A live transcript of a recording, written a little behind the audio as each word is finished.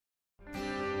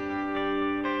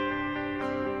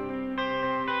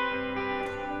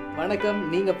வணக்கம்,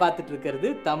 நீங்க பார்த்துட்டு இருக்கிறது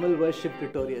தமிழ் வர்ஷிப்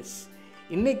டியூட்டோரியல்ஸ்.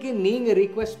 இன்னைக்கு நீங்க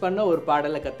ரிக்வெஸ்ட் பண்ண ஒரு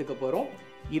பாடலை கத்துக்க போறோம்.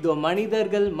 இதோ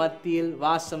மனிதர்கள் மத்தியில்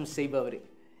வாசம் செய்பவரே.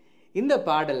 இந்த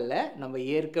பாடல்ல நம்ம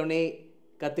ஏற்கனவே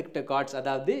கத்துக்கிட்ட கார்ட்ஸ்,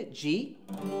 அதாவது G,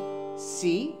 C,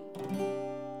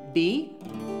 D,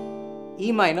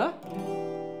 E minor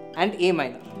and A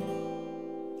minor.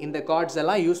 இந்த கார்ட்ஸ்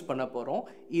எல்லாம் யூஸ் பண்ண போறோம்.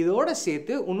 இதோட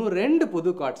சேர்த்து இன்னும் ரெண்டு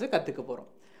புது கார்ட்ஸ் கத்துக்க போறோம்.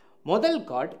 முதல்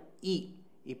கார்ட் E.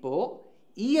 இப்போ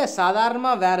ஈயை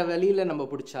சாதாரணமாக வேறு வழியில் நம்ம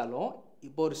பிடிச்சாலும்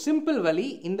இப்போ ஒரு சிம்பிள் வழி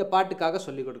இந்த பாட்டுக்காக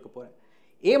சொல்லி கொடுக்க போகிறேன்.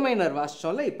 ஏ மைனர்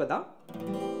வாசிச்சோம்ல, இப்போ தான்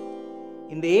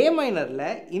இந்த ஏ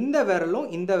மைனரில் இந்த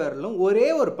விரலும் ஒரே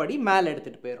ஒரு படி மேலே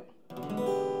எடுத்துகிட்டு போயிடும்.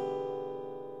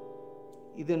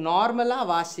 இது நார்மலாக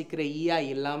வாசிக்கிற ஈயா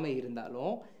இல்லாமல்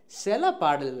இருந்தாலும் சில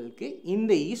பாடல்களுக்கு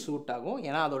இந்த ஈ சூட் ஆகும்,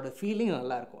 ஏன்னா அதோட ஃபீலிங்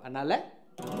நல்லாயிருக்கும். அதனால்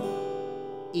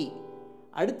இ.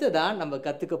 அடுத்ததான் நம்ம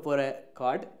கற்றுக்க போகிற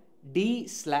கார்டு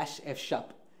D/F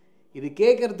ஷார்ப். இது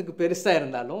கேட்குறதுக்கு பெருசாக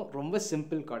இருந்தாலும் ரொம்ப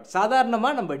சிம்பிள் கார்டு.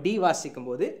 சாதாரணமாக நம்ம டி வாசிக்கும்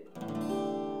போது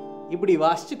இப்படி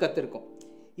வாசித்து கற்றுருக்கோம்.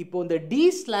 இப்போது இந்த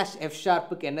D/F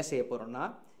ஷார்ப்புக்கு என்ன செய்ய போகிறோம்னா,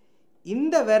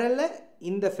 இந்த விரலை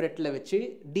இந்த ஃப்ரெட்டில் வச்சு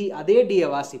அதே டியை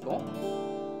வாசிப்போம்.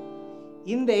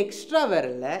 இந்த எக்ஸ்ட்ரா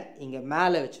விரலை இங்கே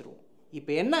மேலே வச்சுருவோம்.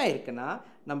 இப்போ என்ன ஆயிருக்குன்னா,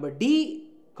 நம்ம டி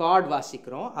கார்டு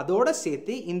வாசிக்கிறோம், அதோடு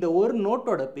சேர்த்து இந்த ஒரு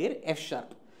நோட்டோட பேர் எஃப்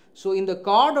ஷார்ப். ஸோ இந்த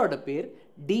கார்டோட பேர்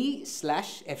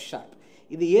D/F ஷார்ப்.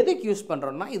 இது எதுக்கு யூஸ்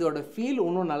பண்ணுறோன்னா, இதோட ஃபீல்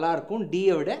இன்னும் நல்லாயிருக்கும்.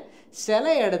 டியை விட சில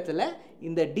இடத்துல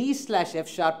இந்த D/F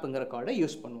ஷார்ப்புங்கிற கார்டை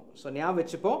யூஸ் பண்ணுவோம். ஸோ ஞாபகம்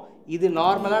வச்சுப்போம், இது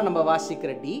நார்மலாக நம்ம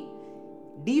வாசிக்கிற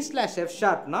D/F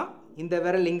ஷார்ப்னா இந்த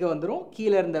விரல் இங்கே வந்துடும்,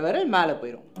 கீழே இருந்த விரல் மேலே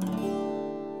போயிடும்.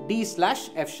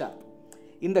 D/F sharp.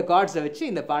 இந்த கார்ட்ஸை வச்சு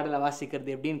இந்த பாடலை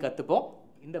வாசிக்கிறது எப்படின்னு கற்றுப்போம்.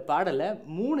 இந்த பாடலை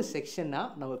 3 செக்ஷனாக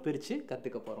நம்ம பிரித்து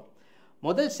கற்றுக்க போகிறோம்.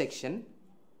 முதல் செக்ஷன்,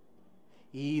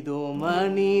 இதோ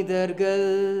மனிதர்கள்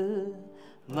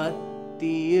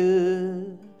மத்தியில்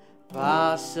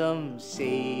வாசம்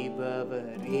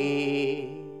செய்பவரே,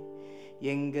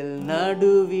 எங்கள்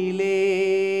நடுவிலே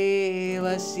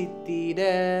வசித்திட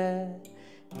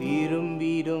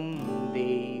விரும்பிடும்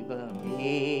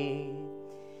தெய்வமே.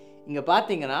 இங்கே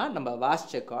பார்த்தீங்கன்னா நம்ம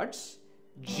வாசிச்ச cards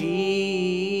G,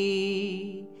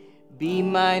 B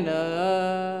minor,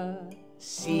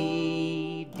 C,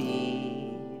 D,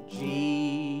 G,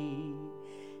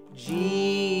 G,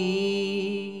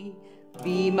 B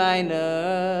minor,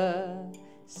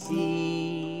 C,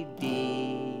 D,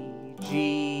 G.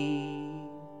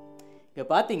 இங்கே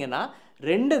பார்த்தீங்கன்னா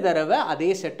 2 தடவை அதே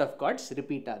செட் ஆஃப் கார்ட்ஸ்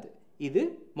ரிப்பீட் ஆகுது. இது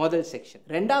முதல் செக்ஷன்.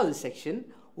 ரெண்டாவது செக்ஷன்,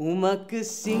 உமக்கு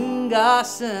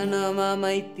சிங்காசனம்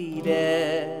அமைத்திட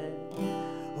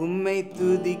உம்மை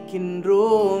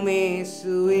துதிக்கின்றோமே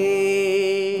சுவே,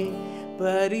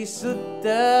 பரிசுத்த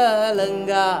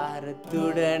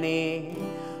அலங்காரத்துடனே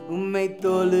உம்மை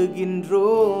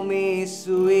தொழுகின்றோமே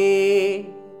சுவே.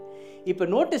 இப்போ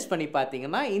நோட்டீஸ் பண்ணி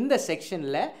பார்த்தீங்கன்னா இந்த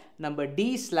செக்ஷனில் நம்ம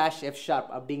D/F ஷார்ப்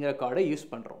அப்படிங்கிற கார்டை யூஸ்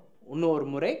பண்ணுறோம். இன்னும் ஒரு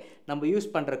முறை நம்ம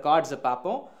யூஸ் பண்ணுற கார்ட்ஸை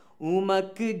பார்ப்போம்.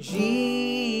 உமக்கு G,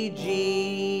 G,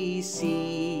 C,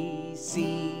 C,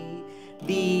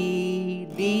 D,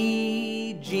 D,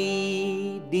 G,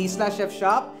 D/F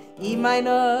sharp, E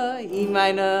minor, E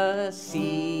minor, C,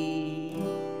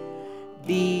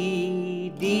 D,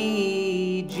 D,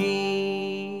 G.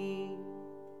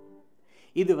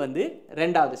 இது வந்து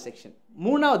ரெண்டாவது செக்ஷன்.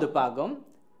 மூணாவது பாகம்,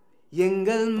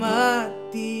 எங்கள்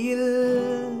மத்தியில்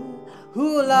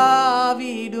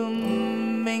உலாவிடும்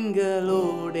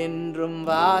எங்களோடென்றும்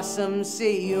வாசம்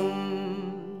செய்யும்,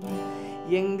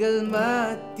 எங்கள்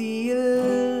மத்தியில்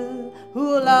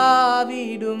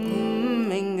உலாவிடும்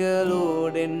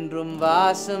எங்களோடென்றும்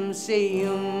வாசம்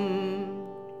செய்யும்.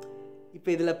 இப்போ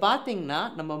இதில் பார்த்தீங்கன்னா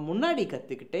நம்ம முன்னாடி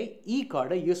கற்றுக்கிட்ட இ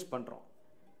கார்டை யூஸ் பண்ணுறோம்.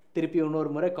 திருப்பி இன்னொரு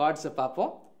முறை கார்ட்ஸை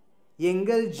பார்ப்போம்.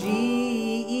 எங்கள் G,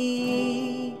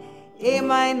 A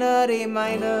minor, A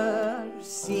minor,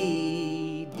 C,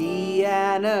 D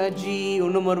and G.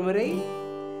 இன்னும் ஒரு முறை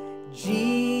G,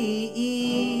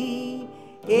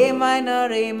 A minor,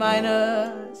 A minor,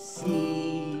 C,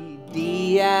 D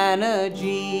and G.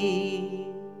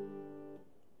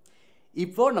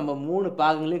 இப்போ நம்ம 3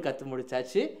 பாகங்களையும் கற்று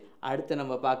முடிச்சாச்சு. அடுத்து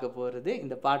நம்ம பார்க்க போகிறது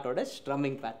இந்த பாட்டோட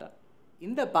ஸ்ட்ரம்மிங் பேட்டர்ன்.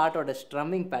 இந்த பாட்டோட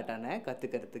ஸ்ட்ரம்மிங் பேட்டர்னை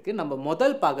கற்றுக்கிறதுக்கு நம்ம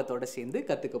முதல் பாகத்தோடு சேர்ந்து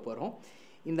கற்றுக்க போகிறோம்.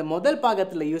 இந்த முதல்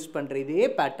பாகத்தில் யூஸ் பண்ணுற இதே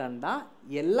பேட்டர்ன் தான்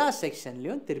எல்லா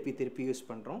செக்ஷன்லேயும் திருப்பி யூஸ்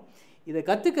பண்ணுறோம். இதை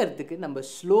கற்றுக்கிறதுக்கு நம்ம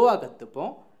ஸ்லோவாக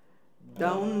கற்றுப்போம்.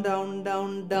 Down down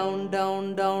down down down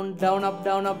down down up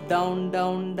down up down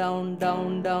down down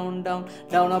down down down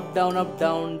down up down up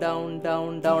down down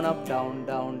down down up down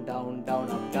down down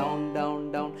down up down down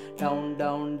down down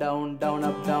down down down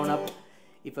up down up.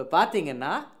 இப்போ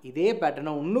பார்த்தீங்கன்னா இதே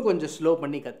பேட்டர்னை இன்னும் கொஞ்சம் slow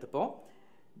பண்ணி கற்றுப்போம்.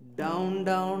 Down,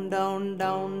 down, down,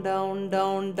 down, down,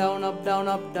 down, down, up, down,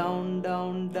 up, down,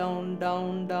 down, down,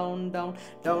 down, down, down,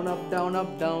 down, up, down,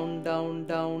 up, down, down,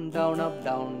 down, down, up,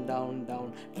 down, down, down,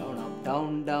 down, up,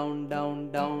 down, down, down,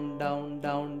 down, down,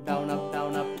 down, down, up,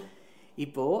 down, up.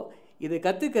 இப்போ இதை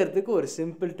கற்றுக்கிறதுக்கு ஒரு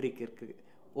simple trick இருக்குது.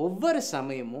 ஒவ்வொரு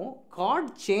சமயமும்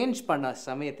card change பண்ண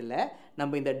சமயத்தில்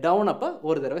நம்ம இந்த டவுன் அப்போ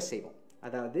ஒரு தடவை செய்வோம்.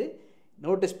 அதாவது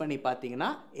நோட்டீஸ் பண்ணி பார்த்தீங்கன்னா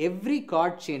எவ்ரி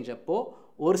கார்ட் சேஞ்ச் அப்போது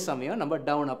ஒரு சமயம் நம்ம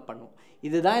டவுன் அப் பண்ணுவோம்.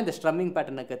 இதுதான் இந்த ஸ்ட்ரம்மிங்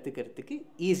பேட்டர்னை கற்றுக்கிறதுக்கு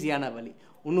ஈஸியான வழி.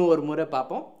 இன்னும் ஒரு முறை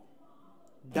பார்ப்போம்.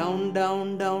 Down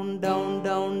down down down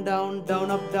down down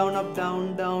down up down up down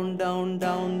down down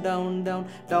down down down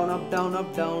down up down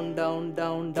up down down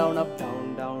down down up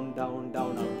down down down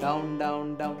down up down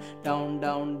down down down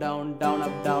down down down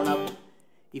up down up.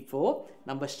 இப்போது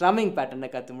நம்ம strumming பேட்டர்னை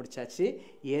கற்று முடிச்சாச்சு.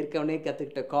 ஏற்கனவே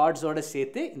கற்றுக்கிட்ட கார்ட்ஸோடு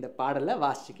சேர்த்து இந்த பாடலை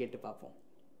வாசித்து கேட்டு பார்ப்போம்.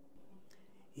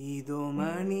 இதோ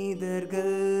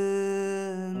மனிதர்கள்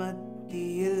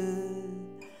மத்தியில்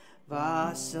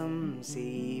வாசம்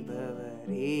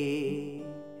செய்பவரே,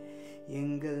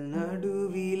 எங்கள்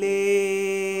நடுவிலே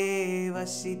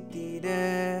வசித்திட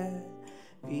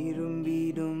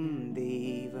விரும்பிடும்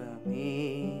தெய்வமே,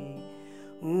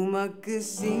 உமக்கு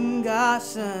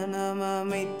சிங்காசனம்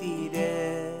அமைத்திட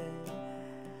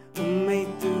உம்மை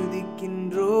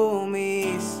துதிக்கின்றோமே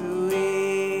இயேசுவே,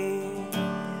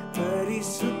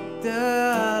 பரிசுத்த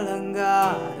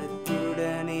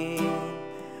அலங்காரத்துடனே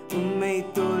உம்மை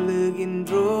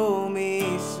தொழுகின்றோமே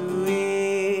இயேசுவே,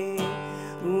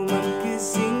 உமக்கு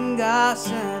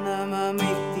சிங்காசனம்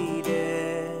அமைத்திட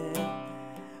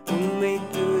உம்மை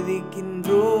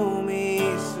துதிக்கின்றோமே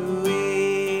இயேசுவே,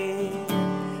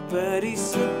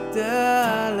 பரிசுத்த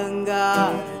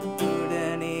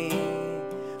அலங்காரத்துடனே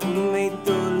உம்மை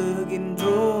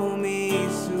தொழுகின்றோமே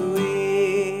இயேசுவே,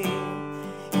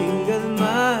 எங்கள்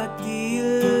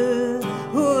மத்தியில்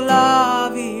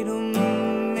உலாவிடும்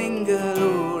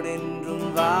எங்களோடென்றும்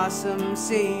வாசம்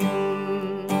செய்யும்,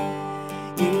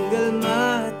 எங்கள்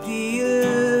மத்தியில்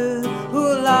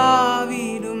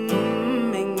உலாவிடும்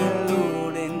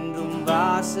எங்களோடென்றும்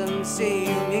வாசம்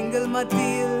செய்யும், எங்கள்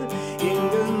மத்தியில்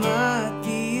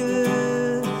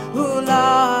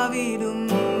உலாவிடும்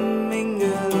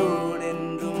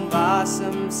எங்களோடென்றும்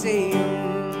வாசம் செய்யும்,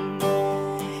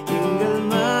 எங்கள்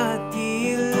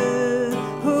மத்தியில்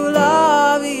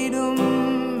உலாவிடும்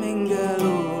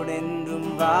எங்களோடென்றும்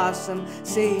வாசம்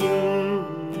செய்யும்.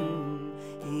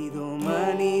 இதோ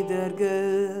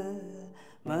மனிதர்கள்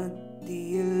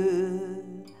மத்தியில்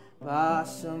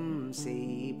வாசம்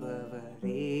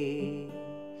செய்பவரே,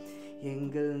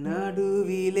 எங்கள்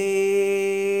நடுவிலே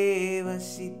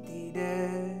வசித்திட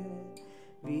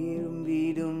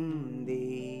விரும்பிடும்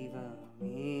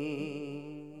தெய்வமே.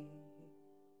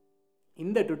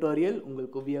 இந்த டுட்டோரியல்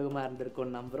உங்களுக்கு உபயோகமாக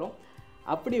இருந்திருக்கும்னு நம்புகிறோம்.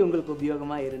 அப்படி உங்களுக்கு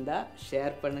உபயோகமாக இருந்தால்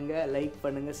ஷேர் பண்ணுங்கள், லைக்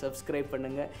பண்ணுங்கள், சப்ஸ்கிரைப்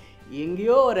பண்ணுங்கள்.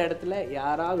 எங்கேயோ ஒரு இடத்துல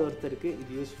யாராவது ஒருத்தருக்கு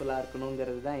இது யூஸ்ஃபுல்லாக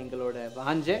இருக்கணுங்கிறது தான் எங்களோட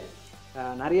வாஞ்சை.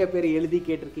 நிறைய பேர் எழுதி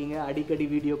கேட்டிருக்கீங்க அடிக்கடி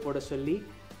வீடியோ போட சொல்லி.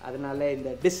 அதனால் இந்த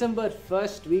December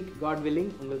 1st week God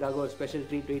willing உங்களுக்காக ஒரு special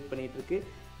treat wait பண்ணிகிட்ருக்கு.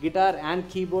 Guitar and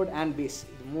keyboard and base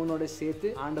இது மூணோட சேர்த்து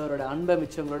ஆண்டவரோட அன்பை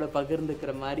மிச்சவங்களோட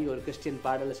பகிர்ந்துக்கிற மாதிரி ஒரு கிறிஸ்டியன்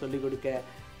பாடலை சொல்லிக் கொடுக்க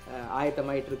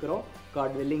ஆயத்தமாயிட்டு இருக்கிறோம்.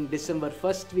 காட் வில்லிங் டிசம்பர்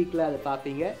 1st வீக்கில் அதை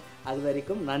பார்ப்பீங்க. அது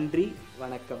வரைக்கும் நன்றி,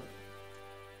 வணக்கம்.